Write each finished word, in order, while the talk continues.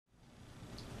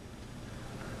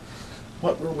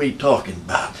What were we talking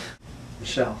about?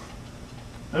 Michelle.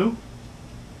 Who?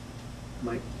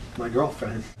 My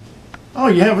girlfriend. Oh,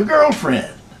 you have a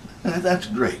girlfriend. That's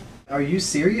great. Are you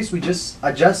serious?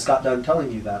 I just got done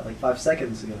telling you that like 5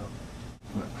 seconds ago.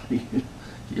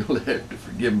 You'll have to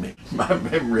forgive me. My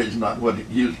memory's not what it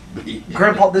used to be.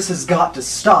 Grandpa, this has got to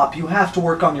stop. You have to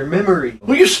work on your memory.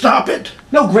 Will you stop it?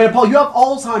 No, Grandpa, you have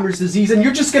Alzheimer's disease and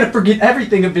you're just gonna forget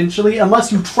everything eventually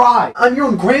unless you try. I'm your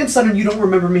own grandson and you don't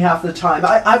remember me half the time.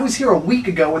 I was here a week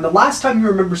ago and the last time you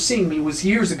remember seeing me was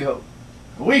years ago.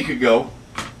 A week ago?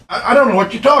 I don't know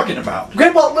what you're talking about.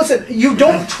 Grandpa, listen, you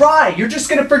don't try. You're just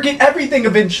gonna forget everything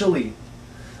eventually.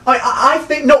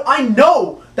 I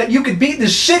know that you could beat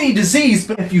this shitty disease,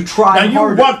 but if you try now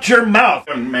harder... you watch your mouth,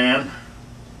 young man.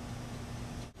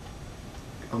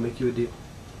 I'll make you a deal.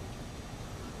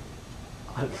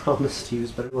 I promise to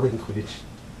use better language.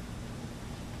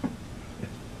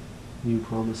 You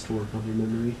promise to work on your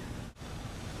memory.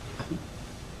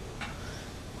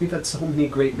 We've had so many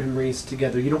great memories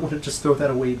together. You don't want to just throw that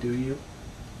away, do you?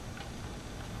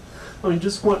 I mean,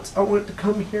 just once, I want to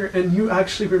come here and you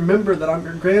actually remember that I'm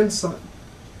your grandson.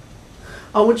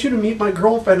 I want you to meet my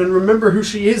girlfriend and remember who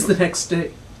she is the next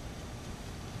day.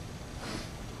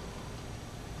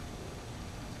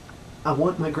 I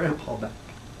want my grandpa back.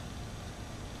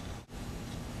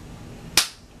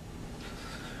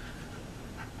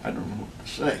 I don't know what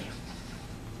to say.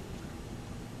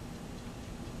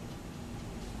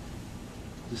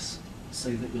 Just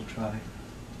say that you'll try.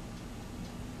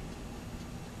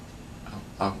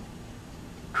 I'll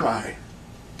try,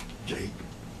 Jake.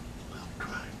 I'll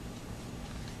try.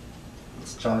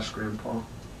 It's Josh, Grandpa.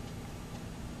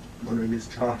 My name is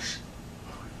Josh.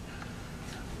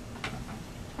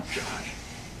 Josh.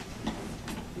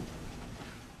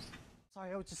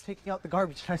 Sorry, I was just taking out the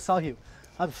garbage and I saw you.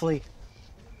 I'm Flea.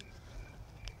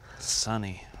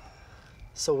 Sonny.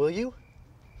 So will you?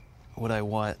 Would I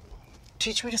what?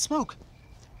 Teach me to smoke.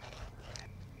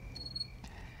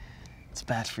 It's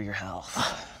bad for your health.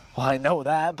 Well, I know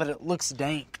that, but it looks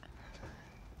dank.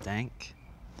 Dank?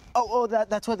 Oh,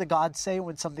 that's what the gods say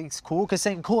when something's cool, because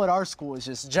saying cool at our school is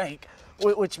just jank,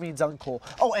 which means uncool.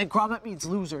 Oh, and grommet means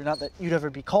loser, not that you'd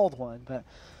ever be called one, but...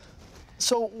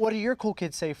 So, what do your cool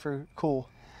kids say for cool?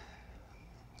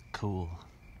 Cool.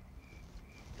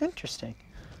 Interesting.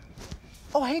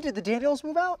 Oh, hey, did the Daniels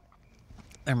move out?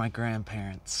 They're my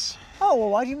grandparents. Oh, well,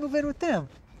 why'd you move in with them?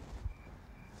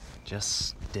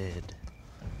 Just did.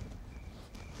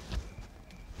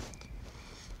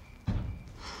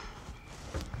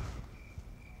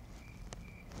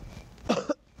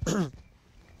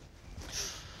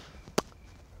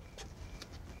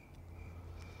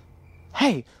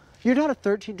 Hey, you're not a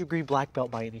 13-degree black belt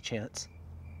by any chance.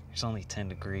 There's only 10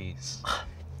 degrees.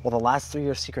 Well, the last 3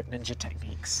 are secret ninja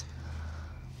techniques.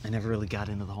 I never really got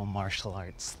into the whole martial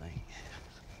arts thing.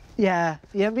 Yeah,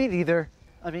 me neither.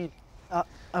 I mean,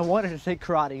 I wanted to take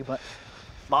karate, but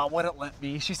Mom wouldn't let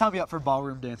me. She signed me up for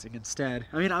ballroom dancing instead.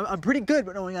 I mean, I'm pretty good,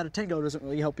 but knowing how to tango doesn't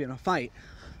really help you in a fight.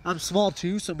 I'm small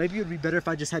too, so maybe it would be better if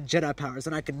I just had Jedi powers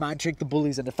and I could mind trick the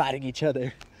bullies into fighting each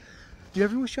other. Do you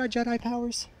ever wish you had Jedi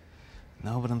powers?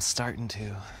 No, but I'm starting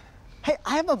to. Hey,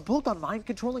 I have a book on mind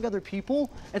controlling other people,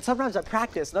 and sometimes I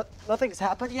practice. Nothing's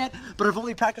happened yet, but I've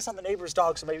only practiced on the neighbor's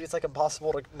dog, so maybe it's like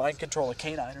impossible to mind control a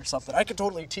canine or something. I could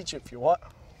totally teach you if you want.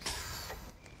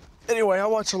 Anyway, I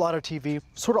watched a lot of TV.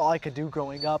 Sort of all I could do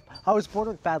growing up. I was born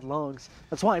with bad lungs.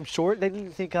 That's why I'm short. They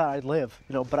didn't think I'd live,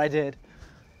 but I did.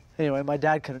 Anyway, my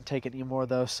dad couldn't take it anymore,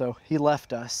 though, so he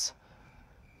left us.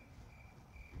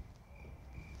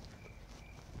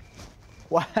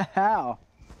 Wow.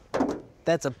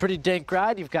 That's a pretty dank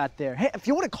ride you've got there. Hey, if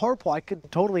you want a carpool, I could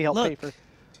totally help pay for...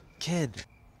 Kid,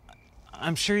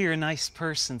 I'm sure you're a nice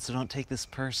person, so don't take this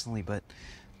personally, but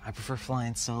I prefer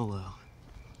flying solo.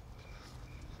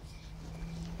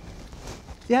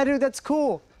 Yeah, dude, that's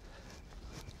cool.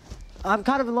 I'm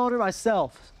kind of a loner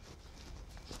myself.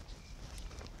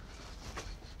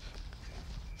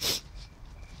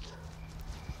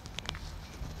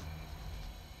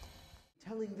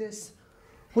 Telling this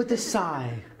with a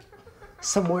sigh.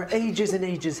 Somewhere ages and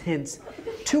ages hence,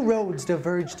 2 roads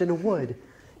diverged in a wood,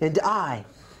 and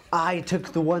I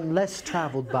took the one less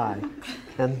traveled by,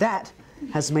 and that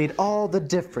has made all the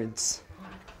difference.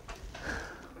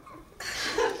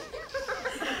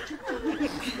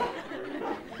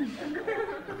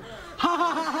 Ha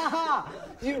ha ha ha ha!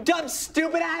 You dumb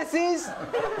stupid asses!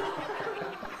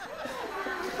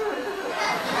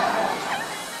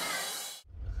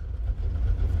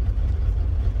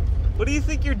 What do you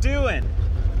think you're doing?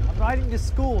 I'm riding to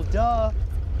school, duh.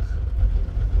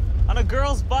 On a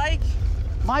girl's bike?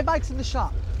 My bike's in the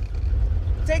shop.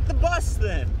 take the bus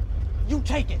then. You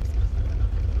take it.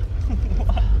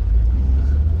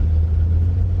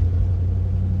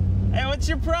 Hey, what's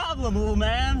your problem, little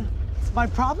man? My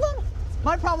problem?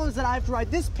 My problem is that I have to ride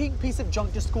this pink piece of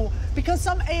junk to school because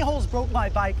some a-holes broke my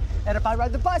bike. And if I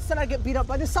ride the bus, then I get beat up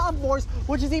by the sophomores,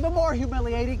 which is even more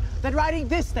humiliating than riding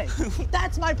this thing.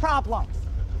 That's my problem.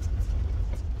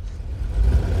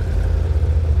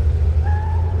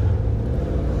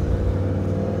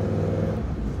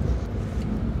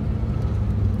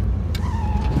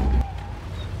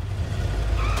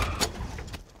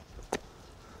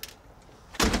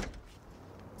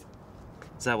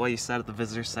 Is that why you sat at the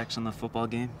visitor section of the football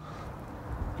game?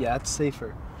 Yeah, it's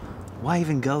safer. Why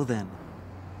even go then?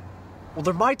 Well,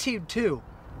 they're my team too.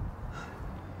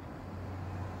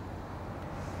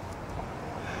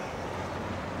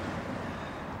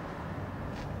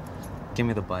 Give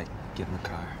me the bike. Get in the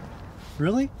car.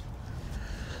 Really?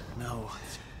 No.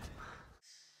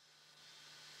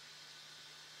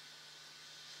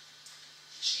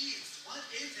 Jeez, what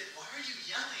is it? Why are you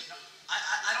yelling?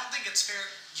 I don't think it's fair.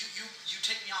 You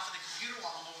take me off of the computer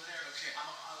while I'm over there. Okay, I'm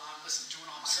listen, doing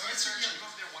all my research. You go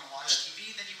over there, want to watch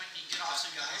TV, then you might need to get off. So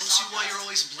guys, I don't see why you're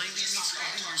always blaming me for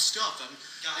eating your stuff. It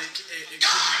could be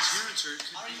parents or it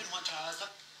could I don't be... even want to.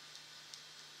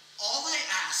 All I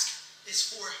ask is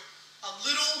for a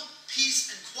little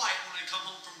peace and quiet when I come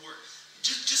home from work.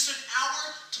 Just an hour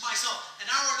to myself. An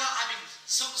hour without having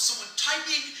someone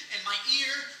typing in my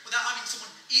ear, without having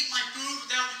someone eat my food,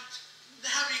 without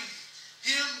having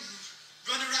him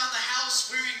run around the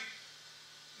house wearing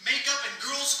makeup and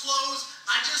girls' clothes.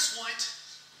 I just want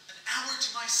an hour to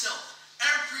myself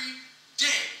every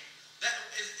day.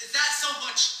 Is that so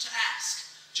much to ask?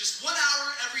 Just 1 hour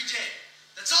every day.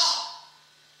 That's all.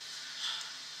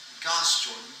 Gosh,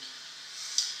 Jordan.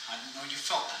 I didn't know you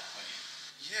felt that way.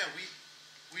 Yeah, we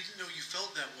didn't know you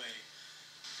felt that way.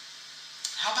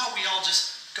 How about we all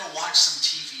just go watch some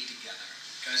TV together?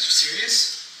 You guys are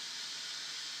serious?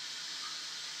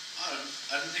 I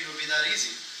didn't think it would be that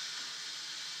easy.